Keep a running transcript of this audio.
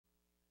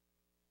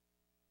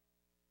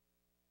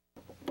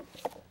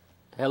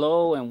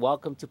Hello and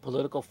welcome to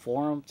Political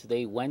Forum.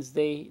 Today,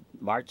 Wednesday,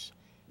 March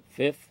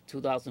 5th,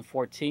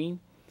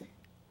 2014.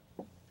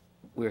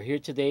 We're here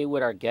today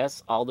with our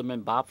guest,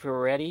 Alderman Bob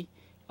Fioretti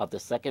of the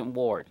 2nd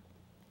Ward.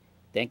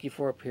 Thank you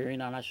for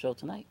appearing on our show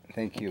tonight.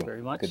 Thank you.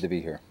 Very much. Good to be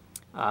here.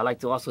 I'd like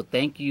to also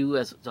thank you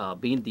as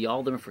being the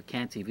Alderman for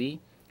CAN TV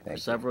for Thank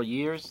several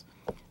years.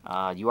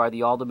 You are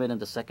the Alderman in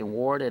the 2nd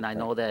Ward, and I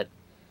know that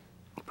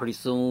pretty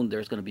soon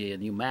there's going to be a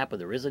new map, or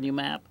there is a new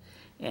map,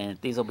 and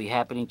things will be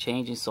happening,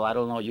 changing. So I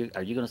don't know,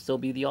 are you going to still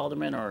be the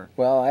Alderman, or?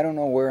 Well, I don't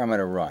know where I'm going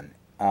to run.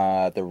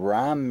 The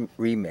ROM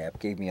remap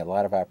gave me a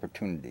lot of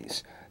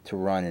opportunities to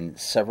run in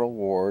several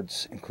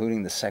wards,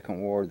 including the 2nd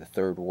Ward, the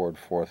 3rd Ward,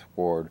 4th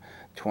Ward,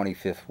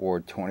 25th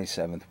Ward,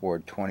 27th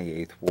Ward,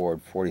 28th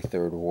Ward,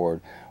 43rd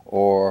Ward,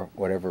 or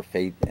whatever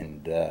fate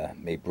and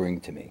may bring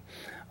to me.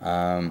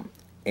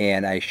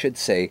 And I should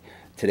say,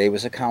 today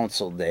was a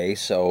council day,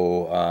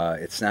 so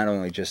it's not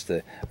only just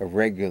a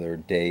regular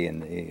day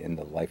in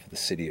the life of the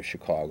city of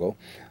Chicago,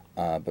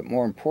 but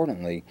more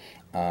importantly,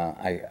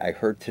 I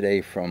heard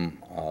today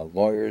from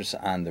lawyers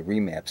on the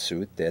remap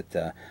suit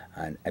that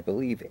on, I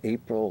believe,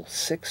 April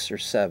 6th or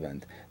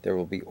 7th, there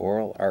will be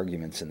oral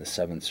arguments in the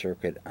 7th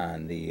Circuit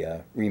on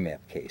the remap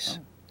case.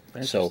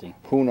 Oh, so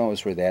who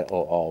knows where that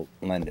will all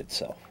lend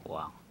itself.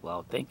 Wow.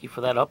 Well, thank you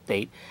for that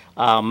update.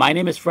 My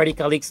name is Freddie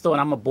Calixto, and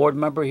I'm a board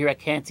member here at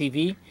CAN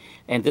TV.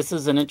 And this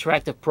is an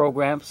interactive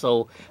program,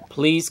 so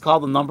please call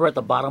the number at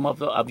the bottom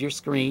of your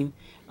screen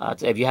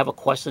if you have a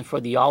question for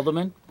the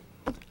Alderman.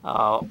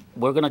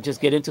 We're going to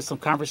just get into some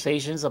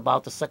conversations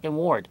about the 2nd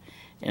Ward.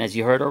 And as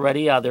you heard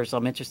already, there's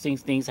some interesting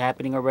things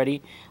happening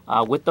already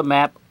with the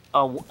map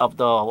of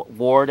the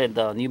ward and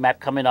the new map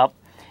coming up.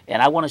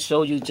 And I want to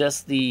show you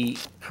just the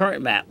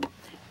current map.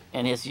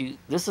 And this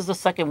is the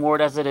 2nd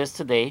Ward as it is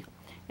today.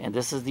 And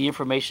this is the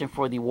information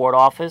for the ward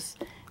office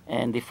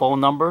and the phone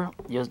number.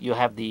 You'll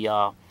have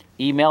the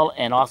email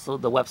and also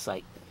the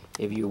website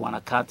if you want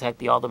to contact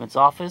the Alderman's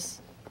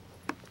office.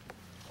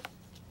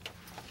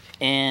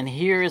 And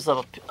here is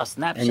a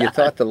snapshot. And you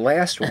thought the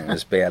last one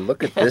was bad.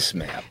 Look at this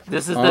map.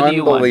 This is the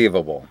new one.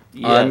 Unbelievable.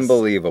 Yes.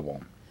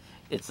 Unbelievable.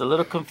 It's a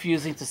little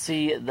confusing to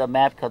see the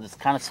map because it's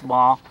kind of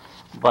small,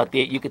 but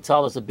you can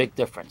tell there's a big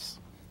difference.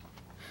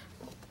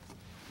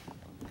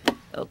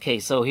 Okay,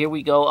 so here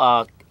we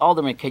go.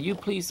 Alderman, can you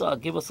please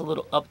give us a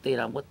little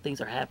update on what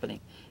things are happening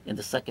in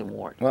the 2nd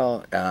Ward?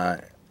 Well,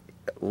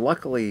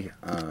 luckily,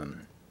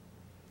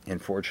 and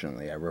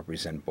fortunately, I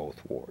represent both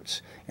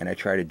wards, and I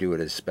try to do it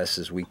as best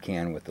as we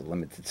can with the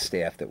limited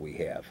staff that we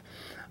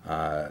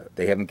have.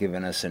 They haven't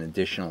given us an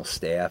additional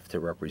staff to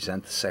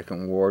represent the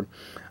 2nd Ward.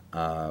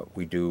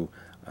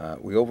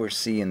 We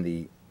oversee in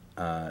the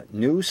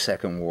new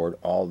 2nd Ward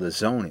all the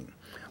zoning,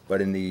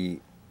 but in the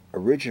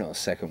original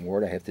 2nd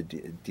Ward, I have to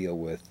deal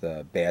with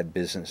bad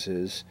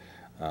businesses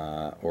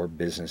or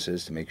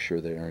businesses to make sure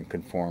that they're in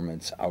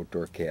conformance,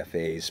 outdoor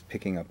cafes,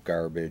 picking up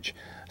garbage,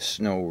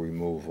 snow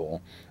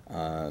removal,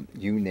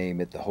 you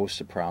name it, the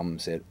host of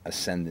problems that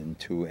ascend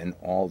into an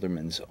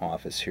alderman's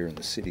office here in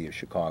the city of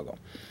Chicago.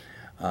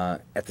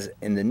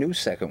 In the new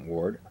 2nd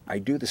Ward, I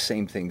do the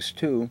same things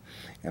too,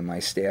 and my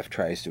staff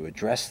tries to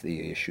address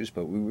the issues,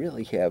 but we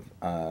really have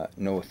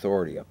no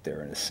authority up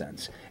there in a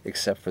sense,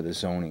 except for the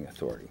zoning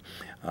authority.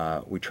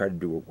 We try to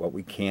do what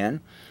we can.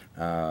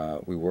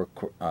 We work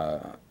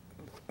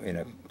in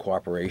a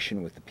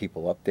cooperation with the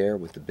people up there,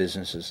 with the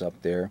businesses up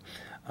there,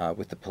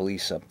 with the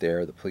police up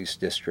there, the police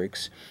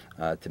districts,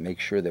 to make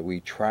sure that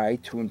we try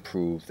to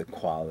improve the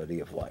quality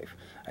of life.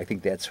 I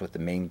think that's what the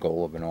main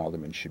goal of an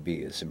alderman should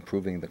be, is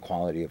improving the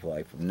quality of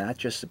life of not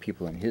just the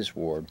people in his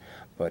ward,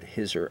 but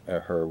his or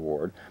her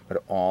ward,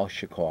 but all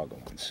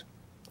Chicagoans.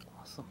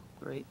 Awesome.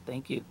 Great.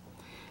 Thank you.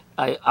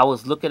 I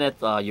was looking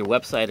at your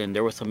website, and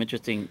there were some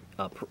interesting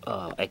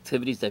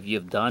activities that you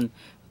have done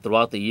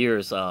throughout the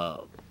years.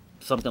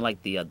 Something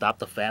like the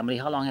Adopt a Family.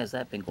 How long has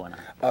that been going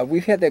on?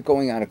 We've had that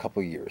going on a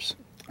couple of years.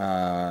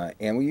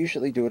 And we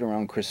usually do it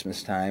around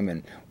Christmas time,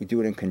 and we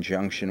do it in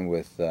conjunction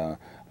with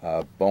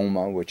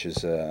BOMA, which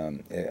is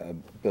a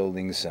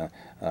Buildings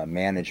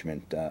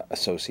Management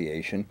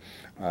Association.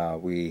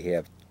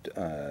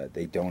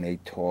 They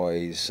donate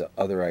toys,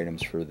 other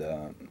items for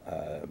the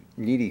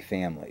needy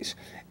families.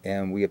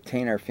 And we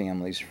obtain our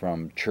families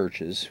from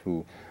churches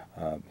who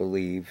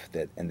believe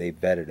that, and they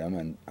vetted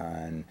them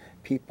on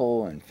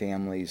people and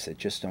families that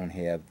just don't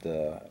have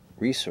the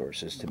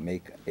resources to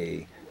make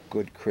a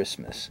good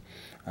Christmas.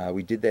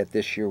 We did that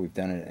this year. We've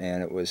done it,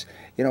 and it was,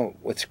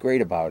 what's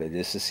great about it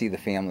is to see the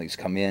families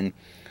come in,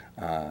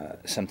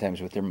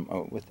 sometimes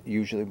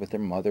usually with their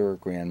mother or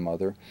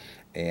grandmother,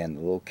 and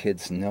the little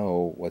kids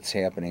know what's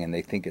happening, and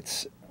they think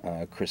it's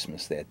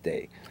Christmas that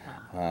day,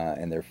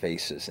 and their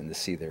faces, and to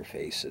see their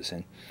faces,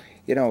 and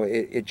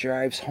it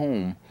drives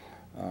home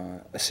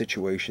a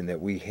situation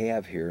that we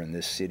have here in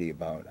this city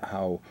about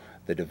how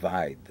the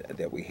divide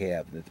that we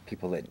have, the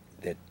people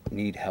that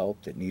need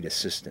help, that need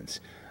assistance.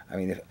 I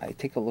mean, if I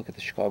take a look at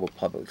the Chicago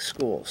Public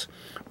Schools,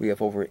 we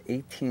have over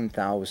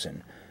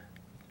 18,000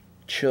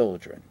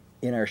 children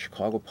in our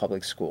Chicago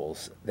Public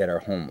Schools that are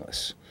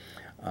homeless.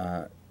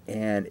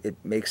 and it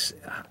makes,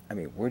 I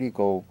mean, where do you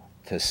go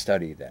to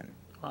study then?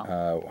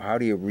 Wow. How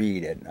do you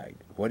read at night?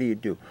 What do you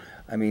do?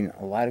 I mean,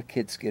 a lot of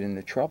kids get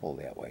into trouble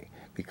that way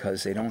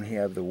because they don't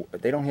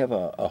have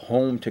a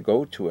home to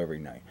go to every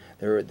night.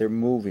 They're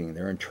moving.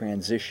 They're in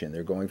transition.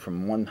 They're going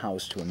from one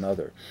house to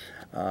another.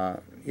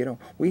 You know,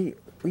 we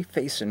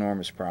face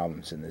enormous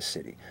problems in this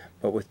city,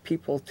 but with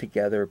people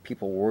together,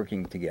 people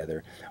working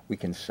together, we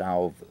can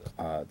solve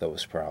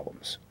those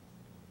problems.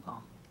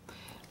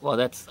 Well,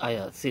 that's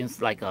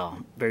seems like a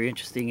very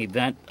interesting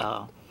event.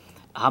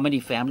 How many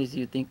families do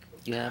you think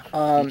you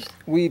have?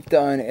 We've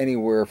done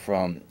anywhere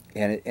from,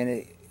 and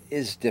it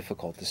is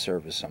difficult to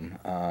service them,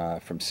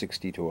 from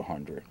 60 to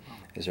 100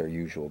 is our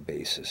usual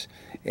basis.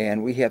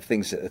 And we have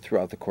things that,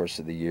 throughout the course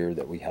of the year,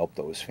 that we help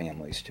those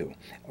families too,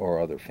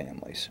 or other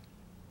families.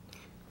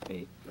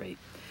 Great, great.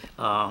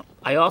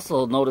 I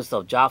also noticed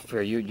a job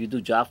fair. You do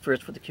job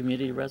fairs for the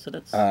community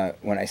residents?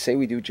 When I say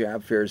we do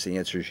job fairs, the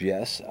answer is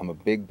yes. I'm a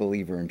big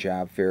believer in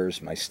job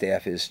fairs. My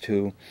staff is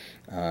too.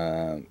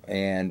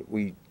 And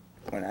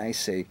when I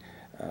say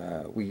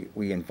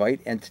we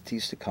invite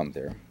entities to come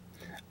there,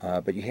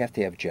 but you have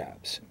to have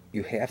jobs.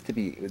 You have to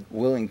be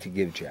willing to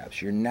give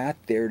jobs. You're not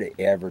there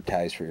to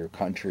advertise for your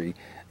country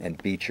and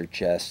beat your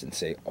chest and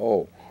say,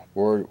 "Oh,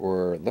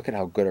 we're look at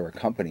how good our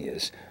company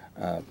is."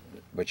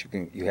 But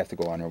you have to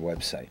go on our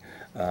website.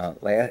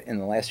 In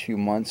the last few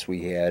months,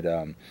 we had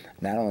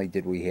not only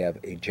did we have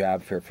a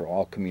job fair for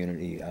all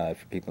community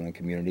for people in the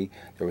community.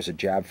 There was a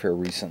job fair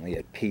recently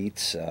at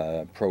Pete's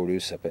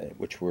Produce,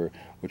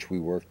 which we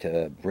work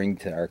to bring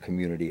to our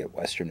community at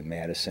Western and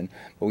Madison.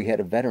 But we had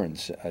a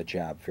veterans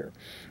job fair,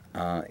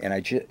 and I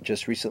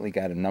just recently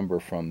got a number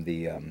from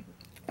the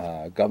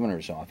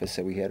governor's office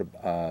that we had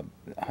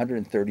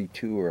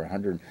 132 or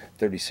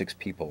 136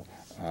 people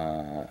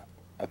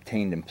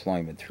obtained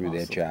employment through Awesome.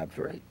 that job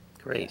fair. Great,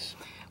 great. Yes.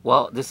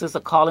 Well, this is a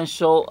call-in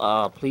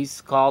show. Please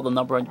call the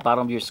number on the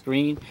bottom of your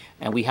screen,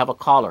 and we have a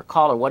caller.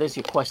 Caller, what is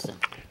your question?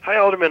 Hi,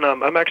 Alderman.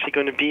 I'm actually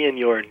going to be in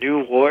your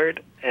new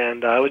ward,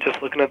 and I was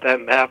just looking at that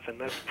map,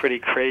 and that's pretty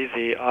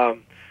crazy. But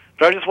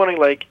I was just wondering,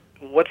 like,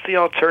 what's the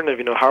alternative?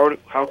 You know,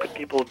 how could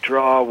people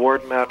draw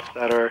ward maps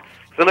that are?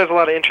 Because then there's a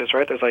lot of interest,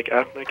 right? There's like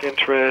ethnic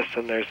interests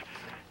and there's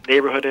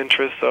neighborhood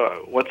interests.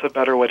 So what's a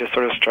better way to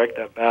sort of strike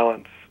that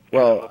balance?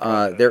 Well,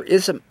 there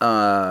is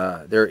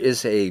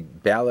a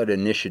ballot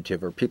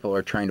initiative, or people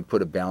are trying to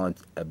put a ballot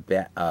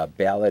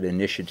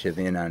initiative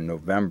in on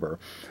November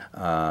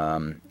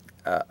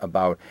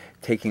about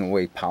taking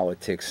away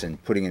politics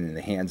and putting it in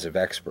the hands of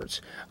experts.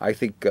 I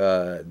think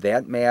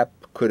that map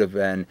could have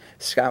been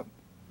Scott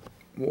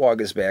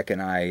Wagasback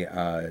and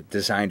I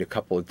designed a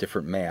couple of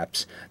different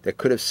maps that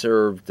could have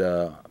served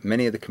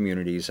many of the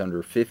communities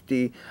under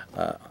 50,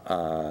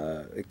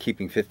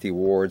 keeping 50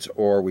 wards,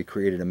 or we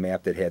created a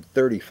map that had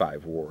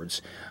 35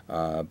 wards.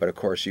 But of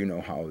course, you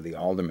know how the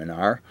aldermen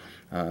are.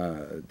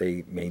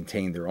 They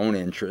maintain their own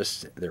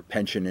interests, their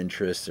pension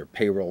interests, their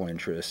payroll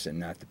interests, and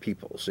not the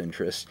people's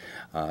interests.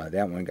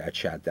 That one got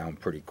shot down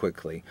pretty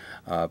quickly.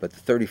 But the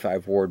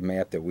 35 ward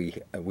map that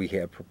we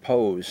have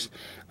proposed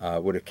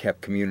would have kept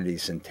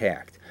communities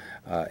intact.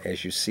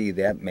 As you see,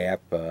 that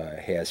map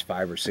has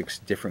 5 or 6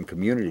 different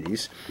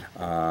communities.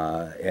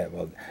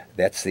 Well,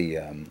 that's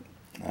that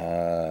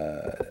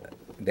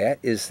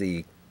is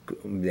the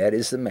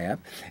map,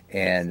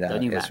 and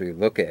as we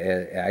look at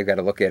it, I got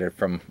to look at it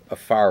from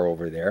afar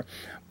over there,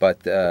 but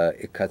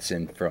it cuts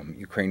in from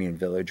Ukrainian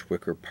Village,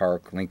 Wicker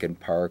Park, Lincoln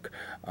Park,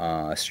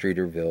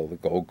 Streeterville, the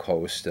Gold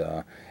Coast,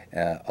 a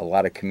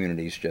lot of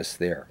communities just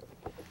there.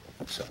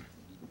 So.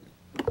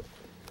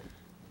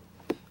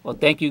 Well,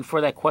 thank you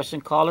for that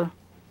question, caller.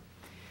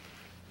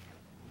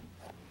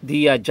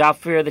 The job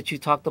fair that you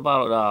talked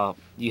about,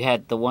 you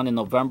had the one in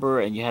November,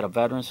 and you had a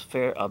veterans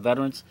fair, a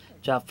veterans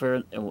job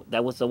fair, and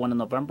that was the one in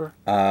November?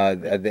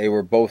 They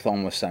were both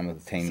almost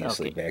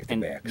simultaneously, back to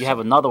back. You have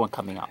another one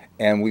coming up.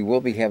 And we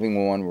will be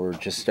having one. We're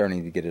just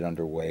starting to get it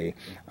underway,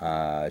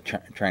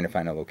 trying to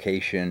find a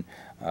location,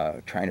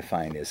 trying to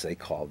find, as they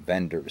call,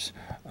 vendors.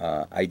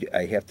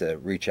 I have to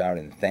reach out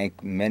and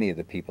thank many of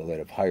the people that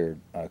have hired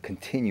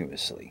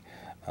continuously,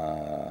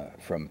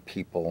 from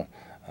people,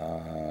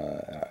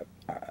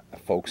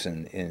 folks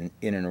in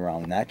and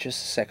around not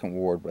just the Second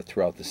Ward, but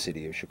throughout the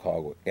city of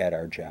Chicago at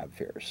our job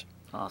fairs.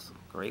 Awesome,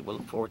 great. We'll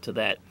look forward to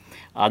that.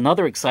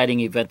 Another exciting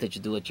event that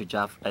you do at your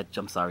job,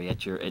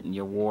 in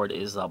your ward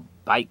is a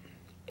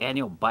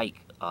annual bike.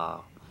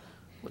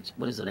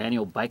 What is it?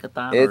 Annual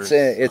bike-a-thon?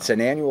 It's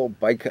an annual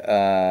bike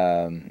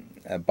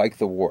bike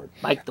the ward.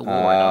 Bike the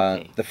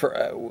ward.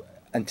 Okay.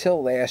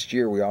 Until last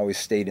year, we always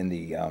stayed in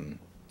the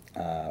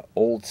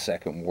old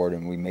Second Ward,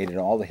 and we made it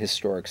all the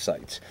historic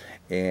sites.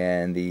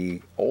 And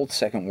the old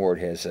Second Ward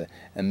has an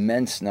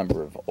immense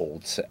number of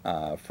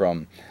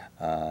from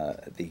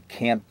the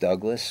Camp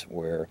Douglas,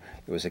 where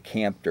it was a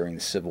camp during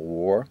the Civil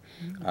War.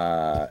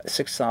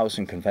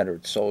 6,000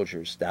 Confederate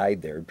soldiers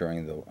died there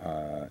during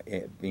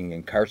being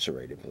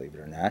incarcerated, believe it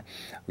or not.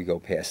 We go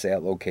past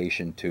that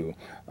location to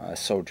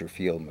Soldier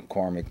Field,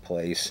 McCormick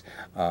Place,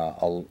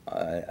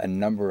 a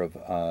number of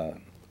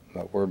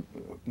we're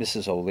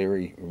Mrs.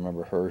 O'Leary,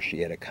 remember her? She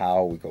had a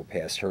cow. We go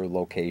past her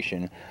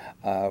location,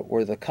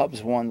 where the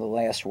Cubs won the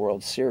last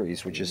World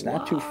Series, which is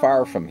not too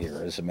far from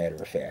here, as a matter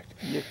of fact.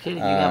 You're kidding.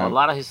 You have a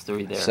lot of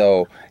history there.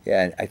 So,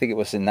 yeah, I think it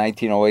was in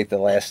 1908 the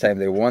last time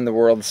they won the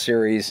World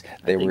Series.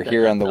 They were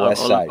here on the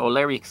west side.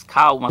 O'Leary's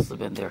cow must have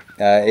been there.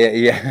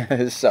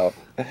 Yeah. So,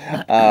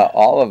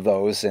 all of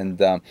those, and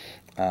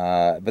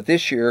but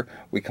this year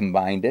we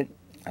combined it.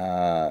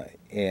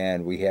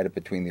 And we had it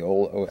between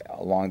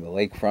along the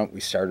lakefront. We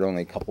started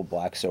only a couple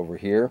blocks over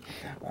here,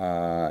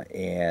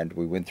 and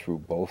we went through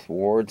both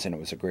wards, and it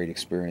was a great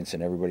experience,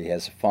 and everybody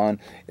has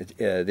fun.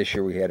 This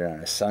year we had it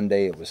on a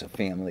Sunday. It was a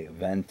family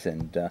event,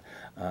 and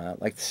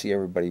I'd like to see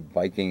everybody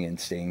biking and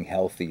staying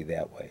healthy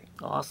that way.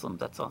 Awesome.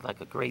 That sounds like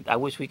a great... I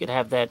wish we could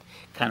have that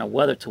kind of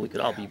weather till we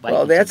could all be biking.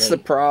 Well, that's today.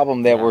 the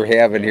problem that we're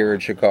having here in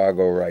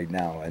Chicago right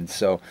now. And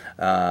so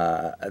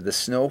the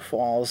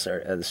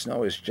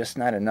snow is just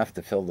not enough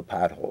to fill the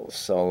potholes.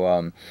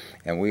 So,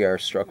 and we are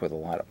struck with a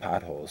lot of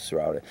potholes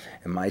throughout it.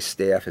 And my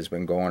staff has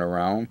been going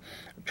around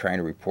trying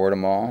to report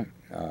them all.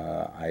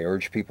 I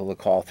urge people to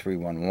call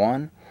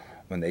 311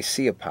 when they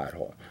see a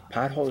pothole.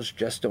 Potholes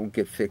just don't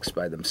get fixed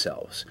by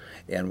themselves.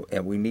 And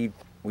we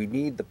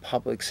need the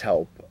public's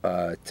help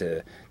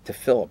to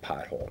fill a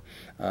pothole.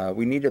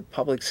 We need the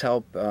public's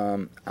help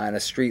on a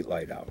street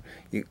light out.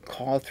 You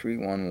call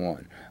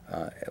 311.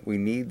 We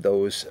need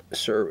those.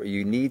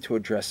 You need to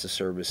address the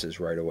services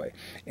right away.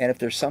 And if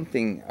there's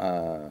something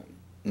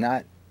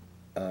not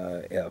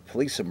a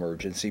police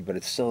emergency, but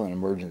it's still an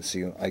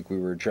emergency, like we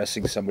were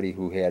addressing somebody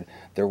who had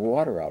their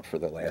water out for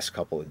the last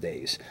couple of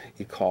days.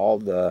 They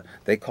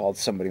called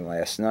somebody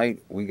last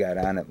night. We got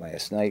on it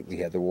last night. We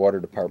had the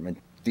water department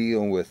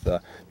deal with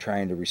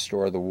trying to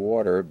restore the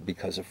water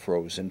because of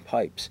frozen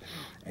pipes.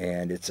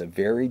 And it's a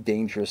very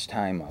dangerous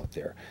time out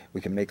there.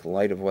 We can make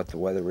light of what the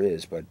weather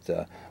is, but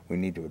we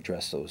need to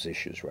address those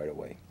issues right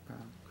away.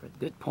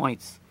 Good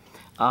points.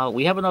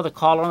 We have another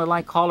caller on the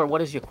line. Caller,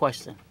 what is your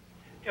question?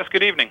 Yes,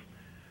 good evening.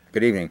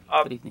 Good evening.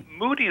 Good evening.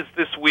 Moody's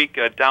this week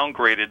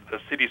downgraded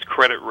the city's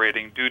credit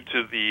rating due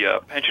to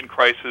the pension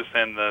crisis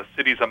and the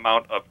city's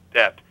amount of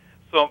debt.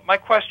 So my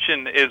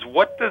question is,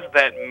 what does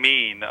that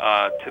mean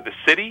to the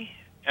city?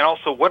 And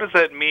also, what does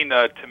that mean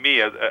to me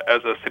as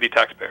a city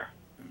taxpayer?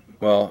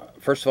 Well,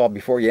 first of all,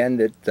 before you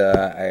end it,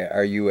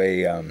 are you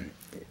a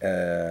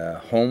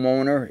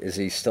homeowner? Is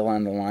he still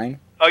on the line?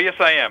 Oh, yes,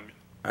 I am.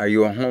 Are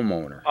you a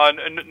homeowner?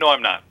 No,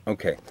 I'm not.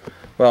 Okay.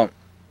 Well,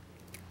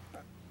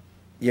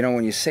 you know,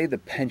 when you say the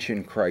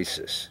pension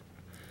crisis,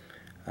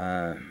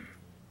 I'm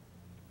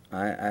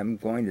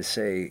going to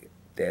say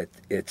that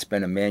it's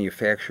been a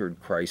manufactured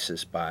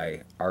crisis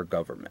by our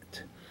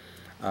government.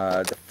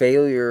 The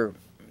failure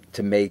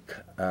to make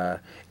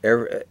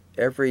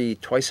every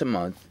twice a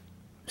month,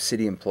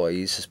 city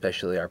employees,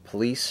 especially our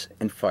police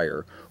and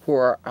fire, who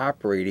are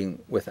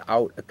operating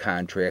without a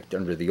contract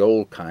under the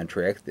old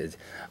contract, that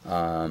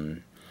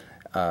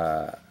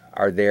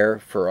are there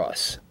for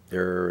us.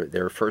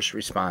 They're first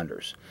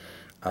responders.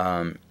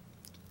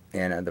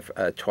 And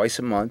twice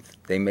a month,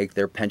 they make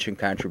their pension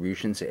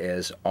contributions,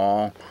 as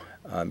all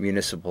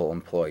municipal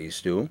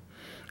employees do.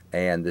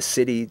 And the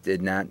city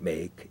did not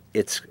make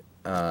its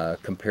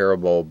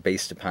comparable,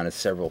 based upon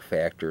several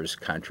factors,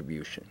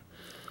 contribution.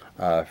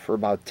 For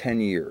about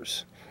 10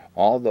 years.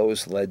 All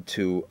those led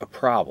to a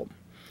problem.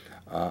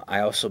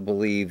 I also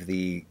believe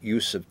the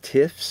use of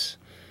TIFs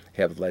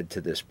have led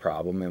to this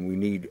problem, and we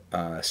need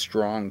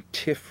strong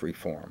TIF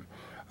reform.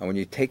 When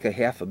you take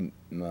 $500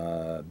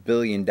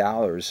 million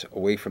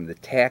away from the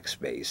tax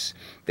base,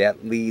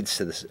 that leads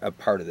to a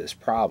part of this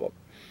problem.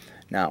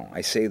 Now,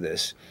 I say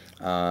this,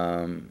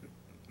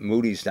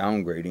 Moody's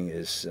downgrading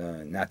is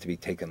not to be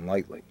taken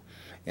lightly,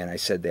 and I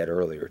said that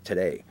earlier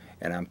today,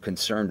 and I'm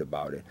concerned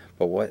about it.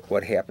 But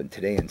what happened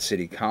today in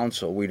City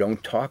Council, we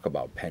don't talk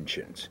about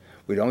pensions.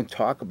 We don't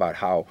talk about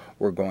how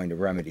we're going to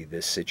remedy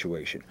this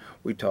situation.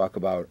 We talk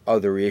about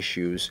other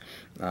issues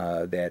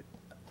that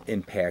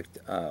impact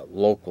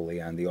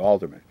locally on the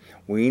alderman.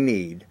 We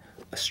need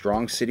a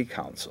strong city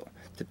council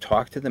to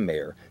talk to the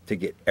mayor, to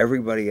get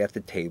everybody at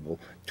the table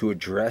to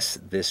address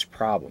this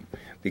problem,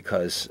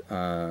 because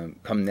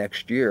come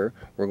next year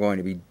we're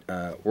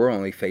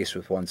only faced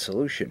with one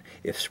solution.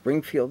 If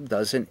Springfield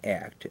doesn't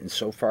act, and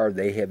so far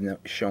they have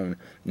shown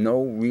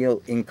no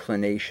real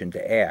inclination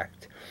to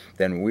act,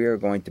 then we are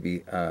going to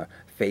be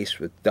faced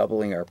with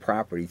doubling our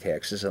property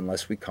taxes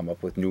unless we come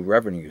up with new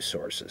revenue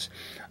sources.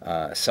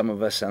 Some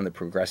of us on the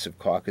Progressive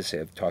Caucus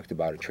have talked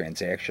about a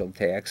transactional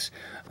tax,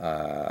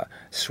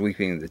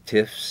 sweeping the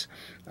TIFs,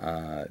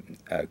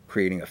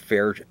 creating a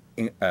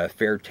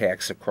fair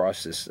tax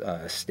across this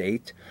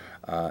state.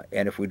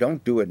 And if we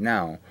don't do it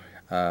now,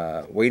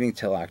 waiting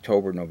till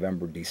October,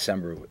 November,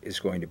 December is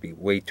going to be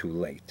way too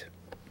late.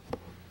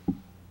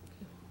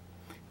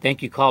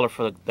 Thank you, caller,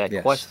 for that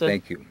question.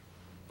 Thank you.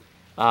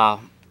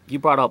 You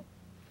brought up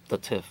the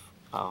TIF.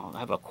 I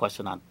have a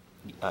question on.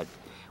 I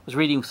was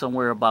reading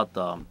somewhere about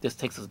this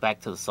takes us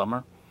back to the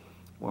summer,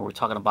 when we're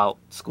talking about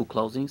school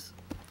closings,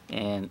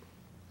 and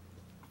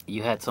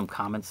you had some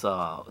comments.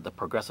 The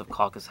Progressive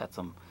Caucus had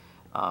some.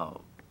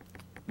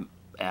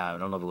 I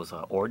don't know if it was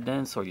an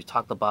ordinance or you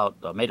talked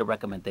about made a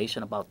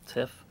recommendation about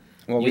TIF,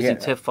 using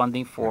TIF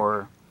funding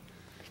for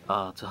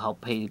to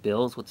help pay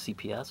bills with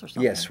CPS or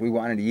something. Yes, we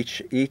wanted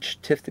each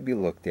TIF to be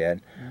looked at,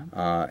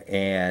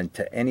 and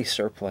to any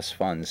surplus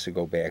funds to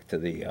go back to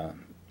the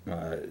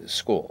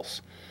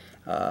schools.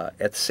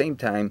 At the same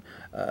time,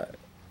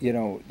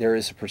 there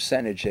is a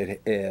percentage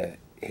that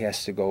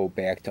has to go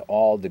back to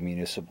all the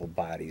municipal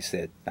bodies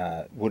that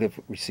would have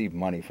received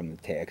money from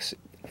the tax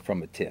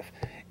from a TIF,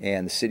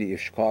 and the city of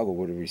Chicago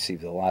would have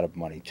received a lot of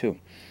money too.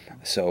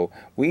 So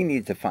we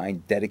need to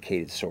find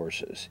dedicated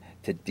sources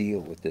to deal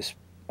with this,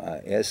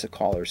 as the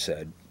caller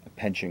said, a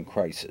pension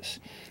crisis.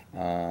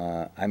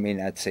 I may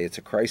not say it's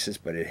a crisis,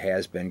 but it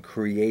has been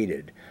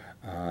created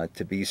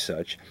to be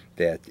such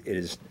that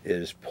it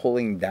is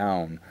pulling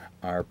down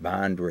our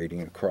bond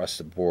rating across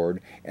the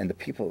board, and the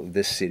people of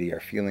this city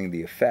are feeling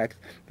the effect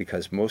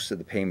because most of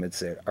the payments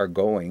that are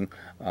going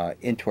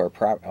into our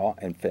property,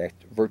 in fact,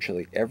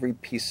 virtually every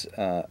piece,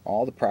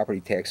 all the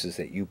property taxes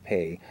that you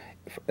pay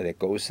that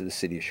goes to the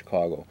city of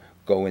Chicago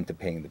go into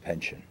paying the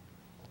pension.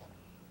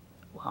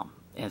 Wow.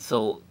 And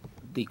so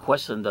the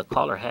question the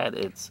caller had,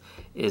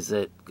 is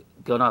it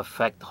going to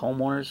affect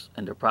homeowners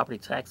and their property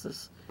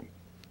taxes?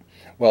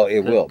 Well, it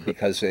will,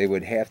 because they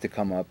would have to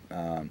come up.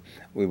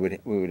 We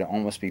would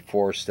almost be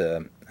forced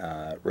to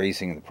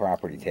raising the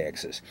property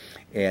taxes.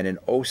 And in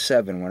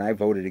 '07, when I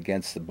voted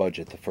against the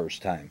budget the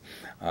first time,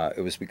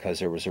 it was because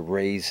there was a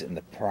raise in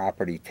the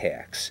property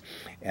tax,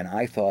 and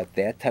I thought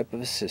that type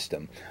of a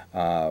system,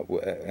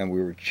 and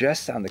we were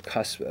just on the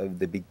cusp of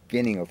the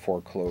beginning of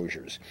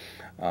foreclosures.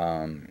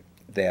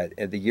 That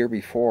the year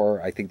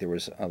before, I think there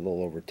was a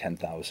little over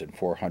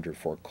 10,400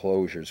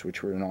 foreclosures,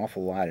 which were an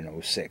awful lot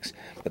in '06.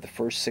 But the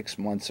first 6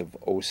 months of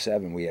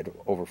 '07, we had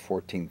over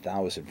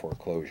 14,000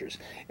 foreclosures.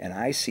 And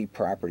I see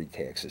property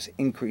taxes,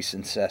 increased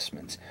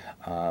assessments,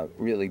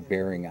 really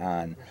bearing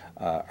on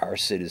our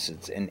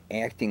citizens and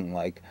acting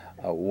like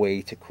a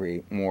way to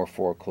create more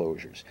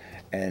foreclosures.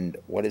 And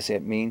what does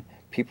that mean?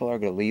 People are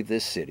going to leave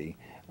this city.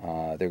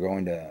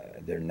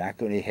 They're not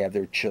going to have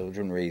their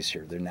children raised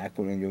here. They're not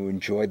going to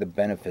enjoy the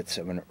benefits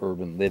of an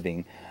urban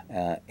living,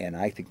 and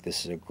I think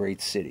this is a great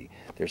city.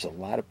 There's a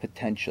lot of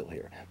potential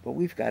here, but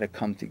we've got to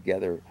come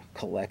together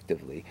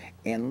collectively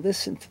and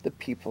listen to the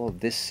people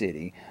of this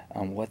city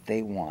on what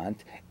they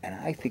want, and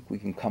I think we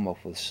can come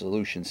up with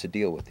solutions to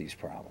deal with these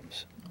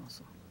problems.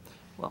 Awesome.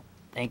 Well,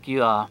 thank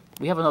you.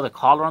 We have another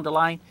caller on the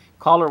line.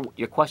 Caller,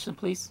 your question,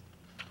 please.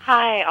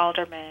 Hi,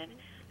 Alderman.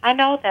 I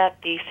know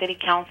that the City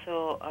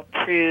Council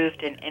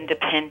approved an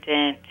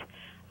independent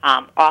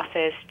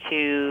office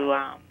to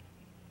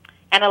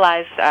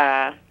analyze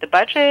the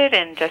budget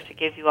and just to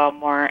give you all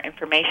more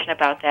information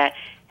about that.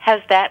 Has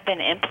that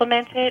been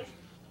implemented?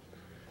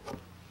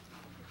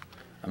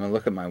 I'm going to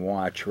look at my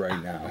watch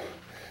right now.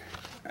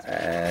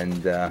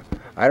 And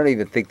I don't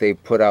even think they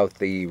put out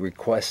the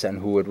request on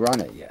who would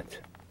run it yet.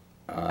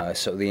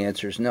 So the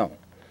answer is no.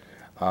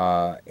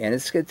 And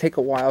it's going to take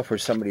a while for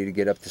somebody to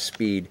get up to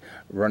speed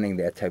running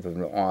that type of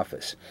an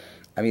office.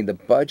 I mean, the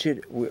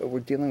budget, we're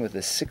dealing with a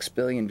 $6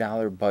 billion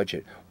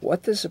budget.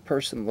 What does a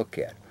person look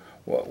at?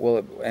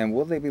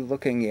 Will they be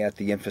looking at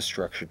the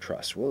infrastructure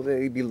trust? Will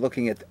they be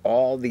looking at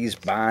all these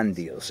bond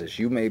deals? As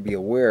you may be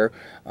aware,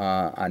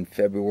 on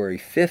February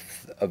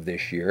 5th of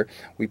this year,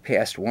 we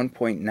passed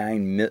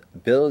 $1.9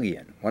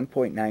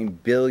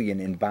 billion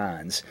in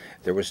bonds.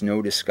 There was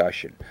no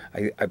discussion.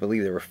 I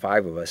believe there were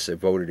 5 of us that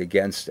voted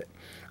against it.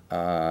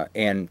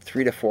 And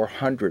 300 to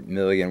 400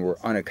 million were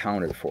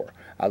unaccounted for.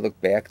 I look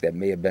back, that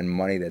may have been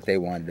money that they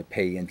wanted to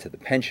pay into the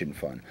pension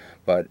fund.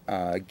 But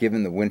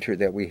given the winter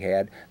that we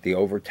had, the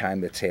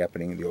overtime that's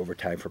happening, the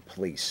overtime for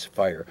police,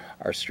 fire,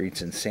 our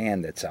streets and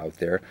sand that's out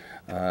there,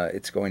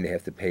 it's going to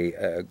have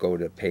to go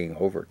to paying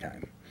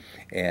overtime.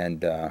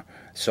 And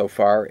so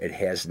far, it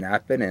has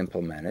not been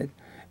implemented.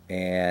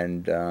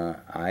 And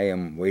I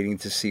am waiting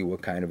to see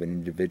what kind of an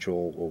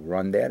individual will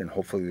run that, and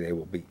hopefully they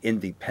will be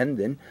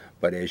independent.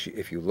 But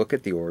if you look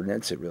at the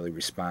ordinance, it really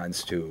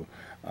responds to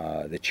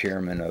the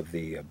chairman of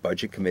the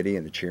Budget Committee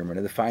and the chairman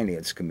of the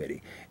Finance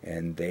Committee,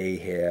 and they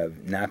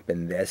have not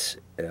been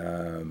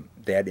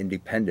that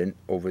independent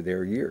over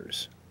their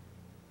years.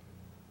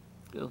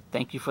 Good.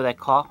 Thank you for that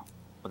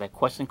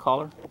question,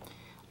 caller.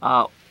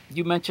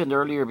 You mentioned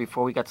earlier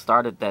before we got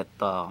started that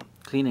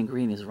Clean and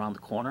Green is around the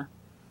corner.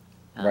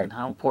 And right.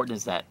 How important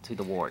is that to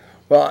the ward?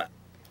 Well,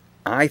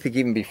 I think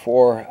even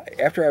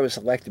after I was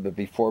elected, but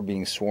before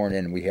being sworn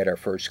in, we had our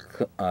first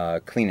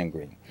Clean and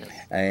Green. Yes.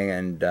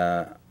 And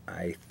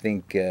I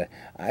think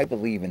I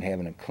believe in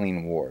having a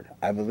clean ward.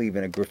 I believe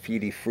in a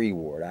graffiti-free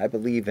ward. I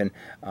believe in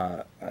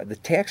the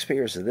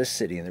taxpayers of this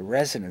city and the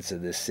residents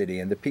of this city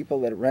and the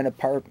people that rent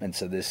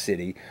apartments of this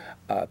city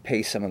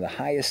pay some of the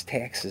highest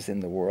taxes in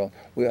the world.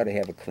 We ought to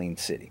have a clean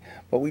city.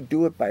 But we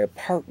do it by a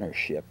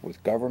partnership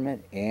with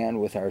government and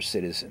with our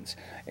citizens.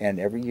 And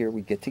every year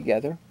we get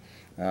together.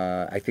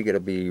 I think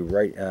it'll be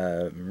right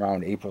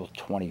around April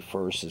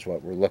 21st is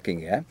what we're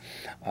looking at,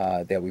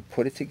 that we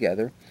put it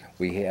together.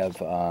 We have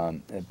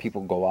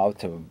people go out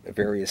to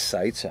various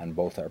sites on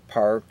both our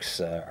parks,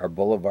 our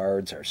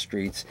boulevards, our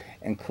streets,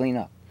 and clean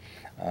up.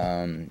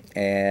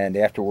 And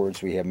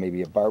afterwards we have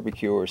maybe a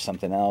barbecue or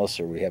something else,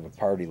 or we have a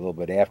party a little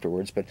bit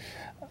afterwards. But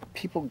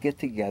people get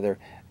together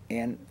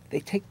and they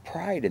take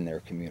pride in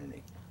their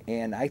community.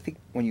 And I think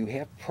when you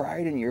have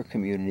pride in your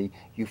community,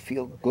 you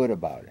feel good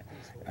about it.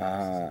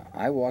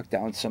 I walk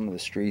down some of the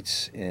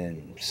streets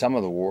in some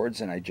of the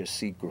wards and I just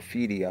see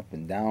graffiti up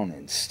and down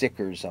and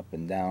stickers up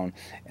and down,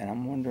 and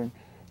I'm wondering,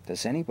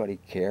 does anybody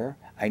care?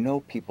 I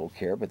know people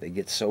care, but they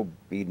get so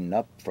beaten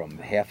up from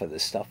half of the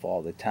stuff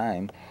all the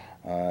time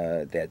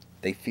that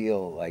they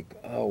feel like,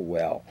 oh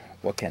well,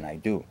 what can I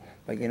do?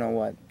 But you know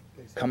what?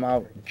 Come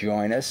out,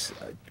 join us.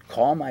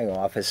 Call my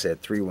office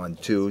at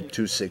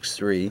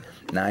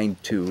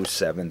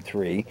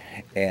 312-263-9273,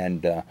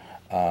 and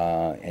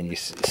you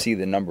see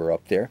the number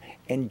up there,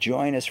 and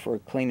join us for a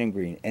clean and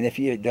green. And if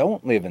you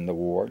don't live in the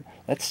ward,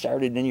 let's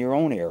start it in your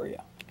own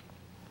area.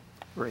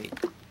 Great.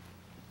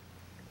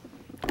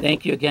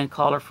 Thank you again,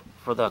 caller,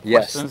 for the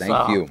Yes, questions.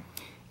 thank you.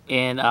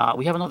 And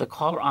we have another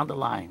caller on the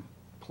line.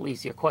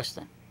 Please, your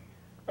question.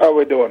 How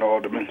we doing,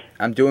 Alderman?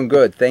 I'm doing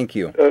good, thank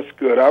you. That's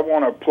good. I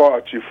want to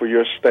applaud you for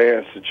your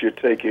stance that you're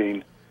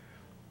taking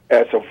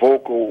as a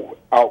vocal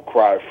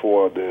outcry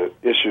for the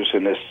issues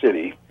in this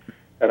city.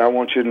 And I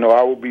want you to know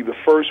I will be the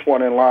first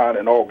one in line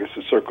in August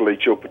to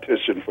circulate your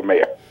petition for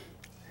mayor.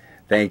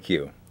 Thank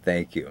you,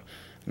 thank you.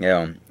 You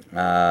know,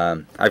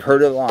 I've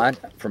heard a lot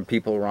from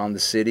people around the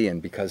city,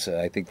 and because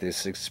I think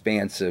this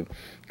expansive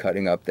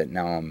cutting up that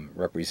now I'm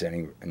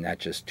representing not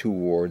just 2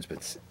 wards,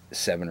 but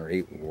 7 or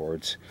 8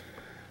 wards,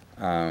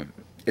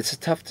 it's a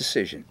tough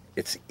decision.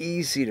 It's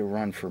easy to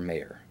run for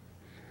mayor,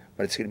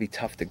 but it's going to be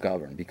tough to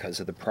govern because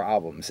of the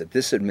problems that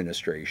this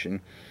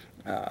administration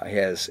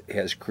has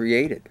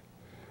created.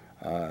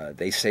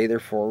 They say they're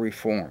for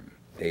reform,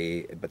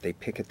 but they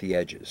pick at the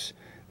edges.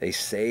 They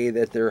say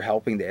that they're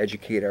helping to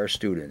educate our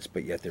students,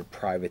 but yet they're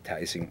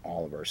privatizing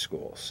all of our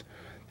schools.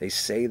 They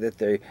say that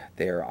they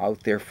are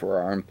out there for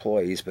our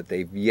employees, but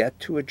they've yet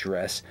to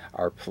address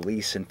our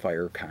police and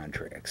fire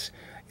contracts.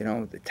 You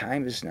know, the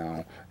time is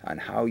now on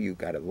how you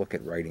got to look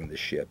at righting the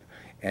ship.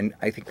 And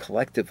I think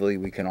collectively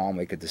we can all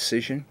make a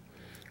decision.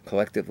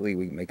 Collectively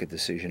we make a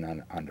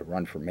decision on to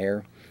run for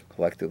mayor.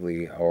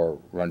 Collectively, or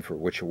run for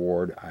which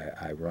award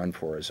I run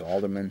for as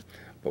alderman.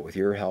 But with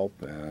your help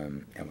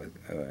and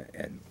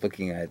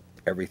looking at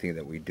everything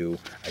that we do,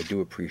 I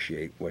do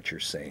appreciate what you're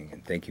saying,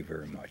 and thank you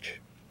very much.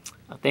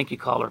 Thank you,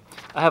 caller.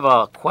 I have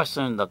a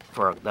question that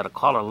a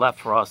caller left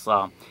for us.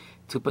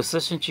 To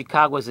position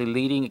Chicago as a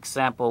leading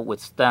example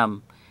with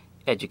STEM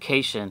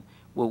education,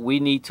 will we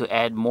need to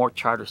add more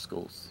charter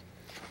schools?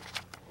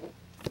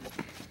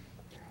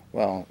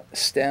 Well,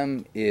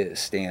 STEM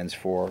stands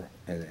for,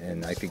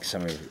 and I think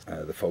some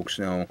of the folks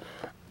know,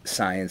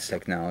 science,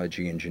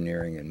 technology,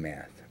 engineering, and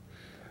math.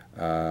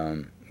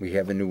 We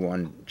have a new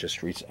one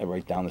just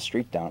right down the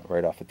street,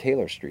 right off of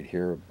Taylor Street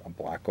here, a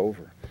block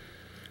over.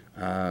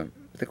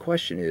 The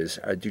question is,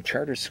 do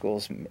charter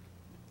schools,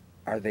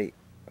 are they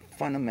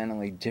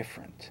fundamentally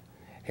different?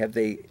 Have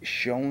they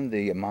shown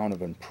the amount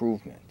of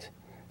improvement?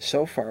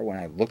 So far, when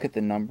I look at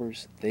the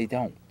numbers, they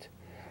don't.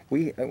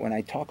 When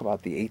I talk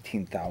about the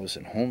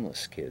 18,000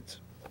 homeless kids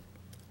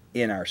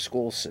in our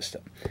school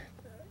system,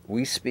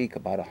 we speak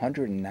about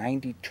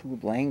 192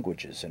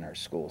 languages in our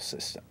school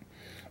system.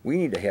 We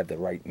need to have the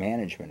right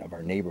management of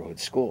our neighborhood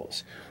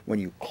schools. When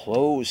you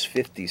close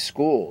 50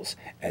 schools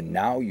and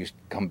now you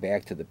come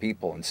back to the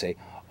people and say,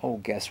 oh,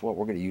 guess what,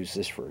 we're going to use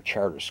this for a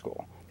charter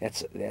school.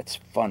 That's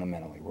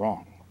fundamentally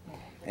wrong.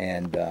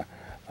 And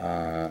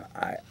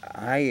I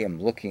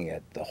am looking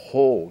at the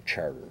whole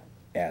charter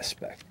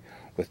aspect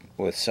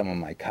with some of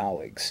my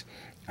colleagues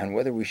on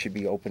whether we should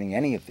be opening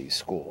any of these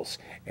schools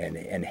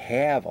and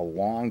have a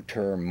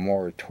long-term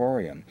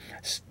moratorium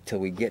till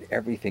we get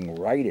everything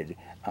righted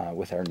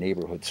with our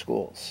neighborhood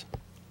schools.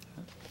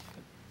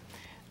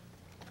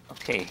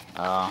 Okay.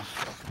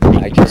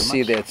 I just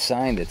see that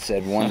sign that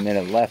said 1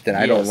 minute left, and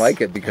I don't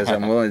like it because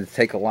I'm willing to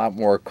take a lot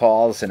more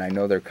calls, and I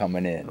know they're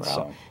coming in.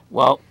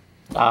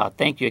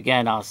 Thank you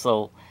again.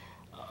 So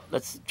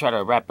let's try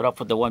to wrap it up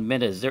for the 1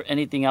 minute. Is there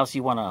anything else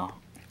you want to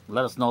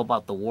let us know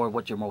about the ward,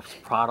 what you're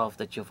most proud of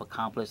that you've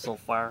accomplished so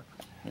far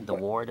in the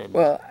ward?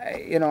 Well,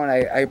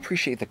 I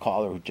appreciate the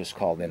caller who just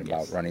called in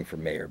about running for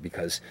mayor,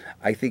 because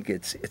I think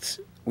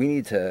we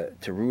need to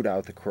root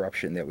out the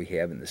corruption that we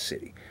have in the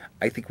city.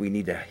 I think we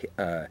need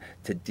to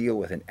deal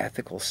with an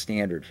ethical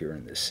standard here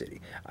in this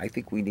city. I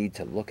think we need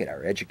to look at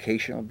our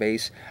educational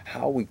base,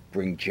 how we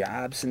bring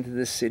jobs into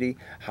this city,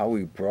 how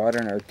we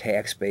broaden our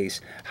tax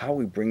base, how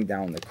we bring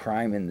down the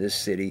crime in this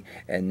city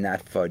and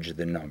not fudge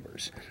the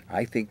numbers.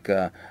 I think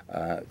the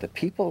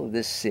people of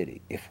this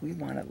city, if we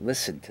want to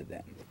listen to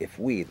them, if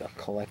we, the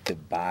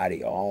collective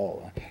body,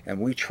 and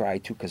we try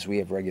to, because we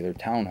have regular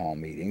town hall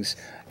meetings,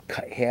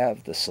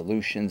 have the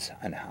solutions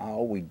on how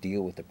we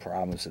deal with the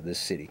problems of this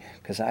city,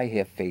 because I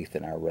have faith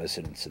in our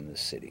residents in this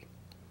city.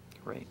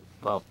 Great.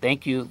 Well,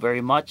 thank you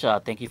very much.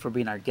 Thank you for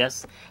being our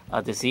guest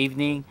this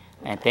evening.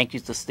 And thank you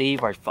to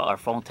Steve, our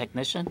phone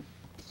technician.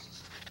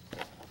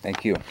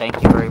 Thank you.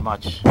 Thank you very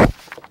much.